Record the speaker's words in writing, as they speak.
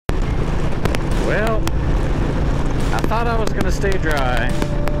thought I was gonna stay dry,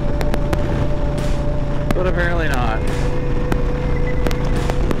 but apparently not.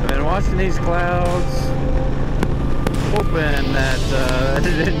 I've been watching these clouds, hoping that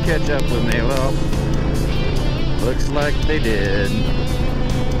it didn't catch up with me. Well, looks like they did.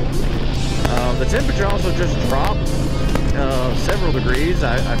 The temperature also just dropped several degrees.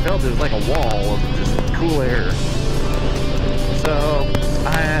 I felt it was like a wall of just cool air. So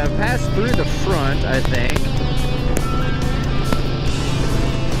I have passed through the front, I think.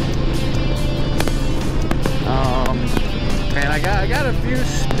 And I got a few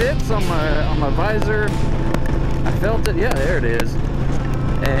spits on my visor. I felt it. Yeah, there it is.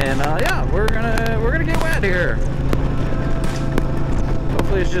 And yeah, we're gonna get wet here.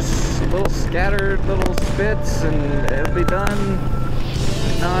 Hopefully it's just little scattered little spits and it'll be done.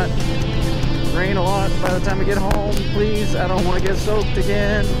 Not rain a lot by the time we get home, please. I don't want to get soaked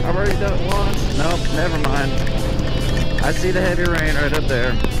again. I've already done it once. Nope, never mind. I see the heavy rain right up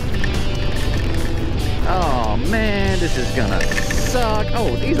there. Oh man, this is gonna suck.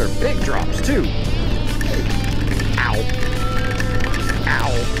 Oh, these are big drops too. Ow.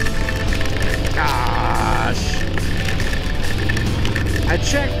 Ow. Gosh. I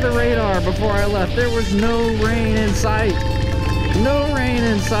checked the radar before I left. There was no rain in sight. No rain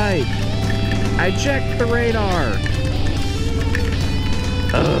in sight. I checked the radar.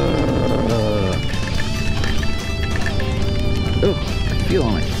 Oh, I feel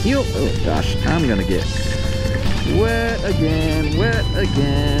on my heel. Oh gosh, I'm gonna get wet again, wet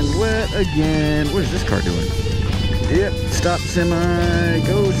again, wet again. What is this car doing? Yep, stop semi,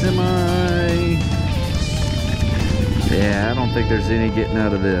 go semi. Yeah, I don't think there's any getting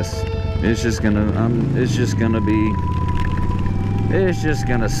out of this. It's just gonna, it's just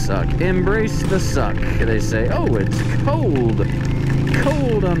gonna suck. Embrace the suck, they say. Oh, it's cold.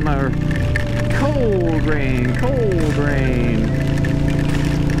 Cold on my, cold rain, cold rain.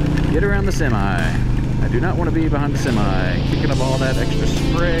 Get around the semi. I do not want to be behind the semi. Kicking up all that extra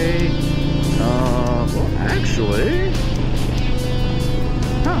spray. Well, actually,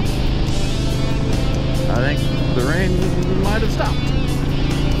 huh. I think the rain might have stopped.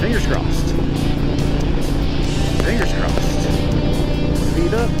 Fingers crossed. Fingers crossed.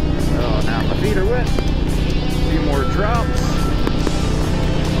 Feet up. Oh, now my feet are wet. A few more drops.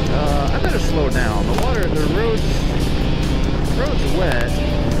 I better slow down. The water, the road's wet.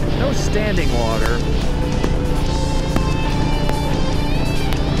 No standing water.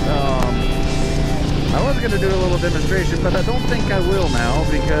 I was going to do a little demonstration, but I don't think I will now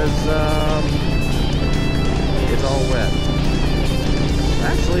because it's all wet.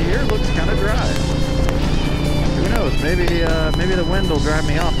 Actually, here it looks kind of dry. Who knows? Maybe the wind will drive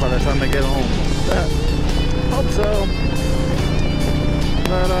me off by the time I get home. Hope so.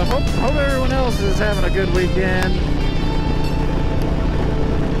 But hope everyone else is having a good weekend.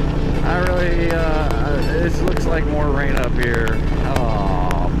 I really, it looks like more rain up here.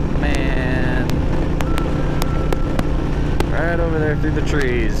 Oh, man. Right over there through the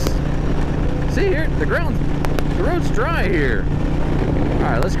trees. See here, the road's dry here.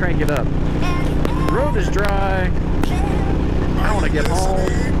 Alright, let's crank it up. The road is dry. I want to get home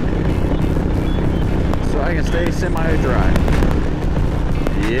so I can stay semi-dry.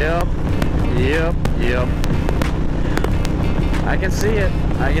 Yep. I can see it.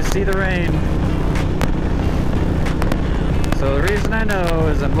 I can see the rain. So the reason I know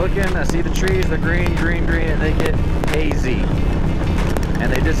is I'm looking, I see the trees, they're green, and they get hazy.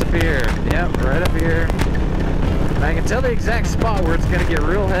 And they disappear. Yep, right up here. And I can tell the exact spot where it's gonna get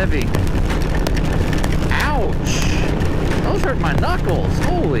real heavy. Ouch! Those hurt my knuckles.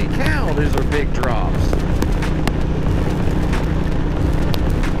 Holy cow, these are big drops.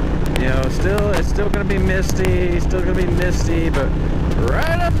 You know, it's still gonna be misty, but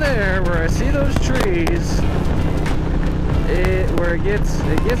right up there where I see those trees, where it gets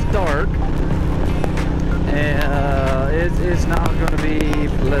dark, and it's not gonna be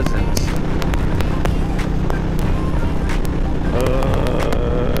pleasant.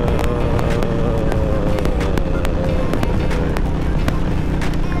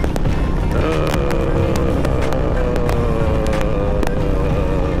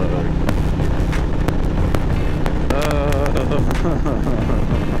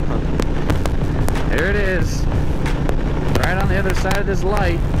 There it is, right on the other side of this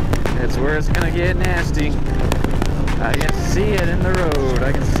light. It's where it's gonna get nasty. I can see it in the road,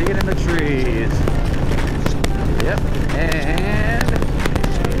 I can see it in the trees. Yep, and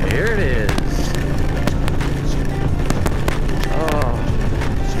here it is. Oh,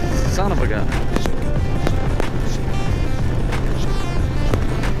 son of a gun.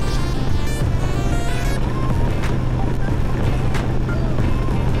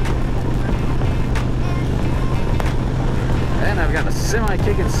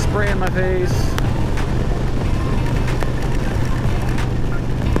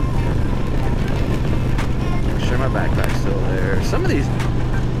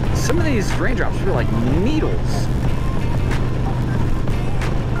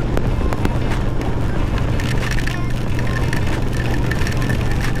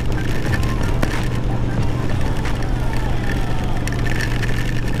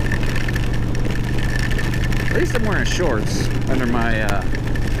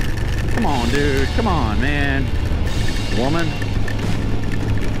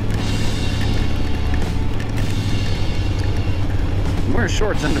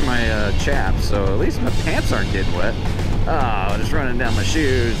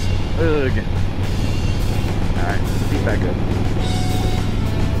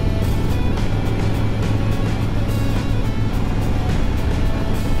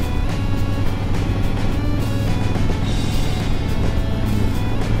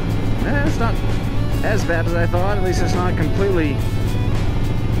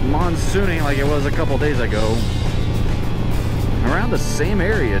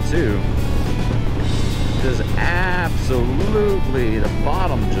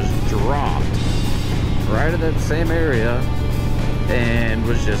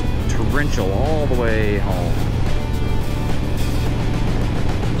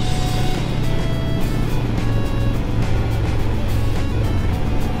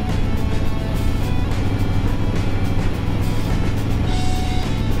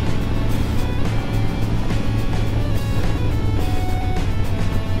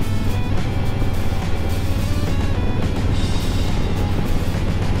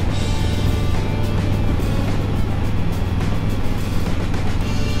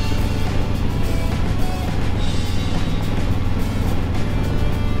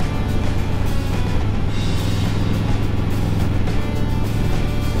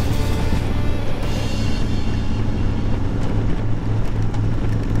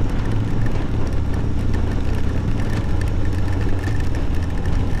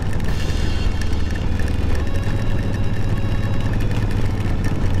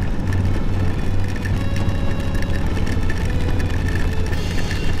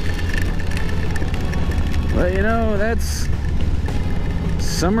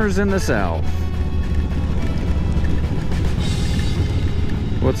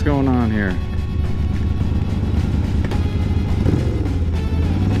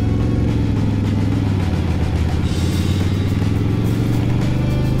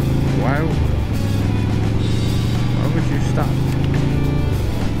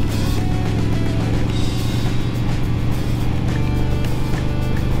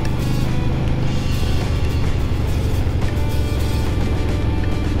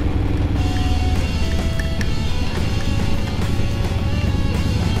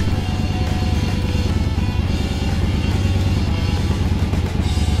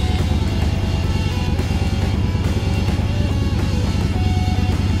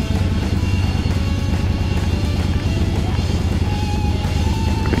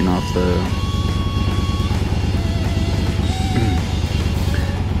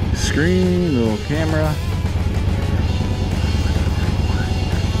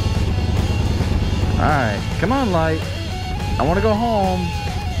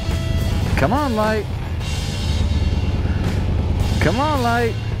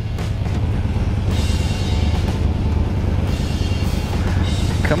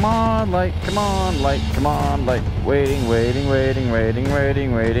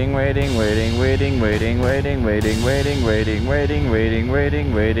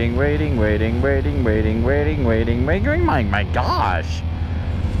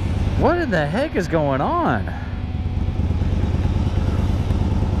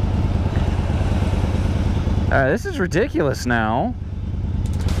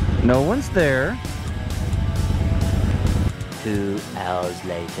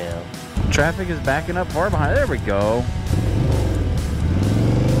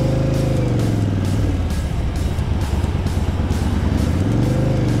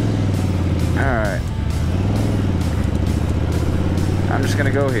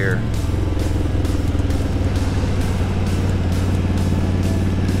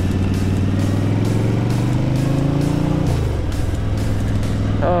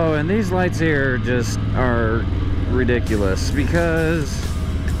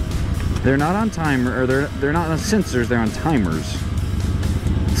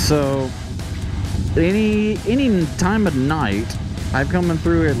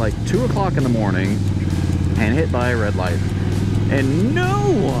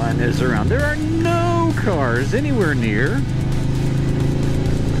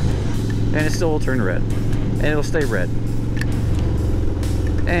 and it still will turn red, and it'll stay red.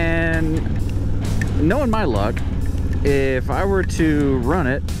 And knowing my luck, if I were to run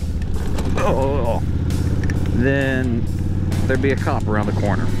it, then there'd be a cop around the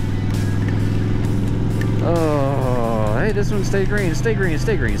corner. Oh, hey, this one stayed green, stay green,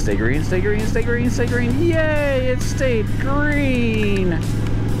 stay green, stay green, stay green, stay green, stay green. Yay, it stayed green.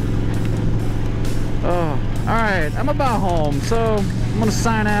 Oh, all right, I'm about home, so I'm gonna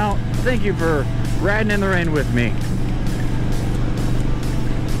sign out. Thank you for riding in the rain with me.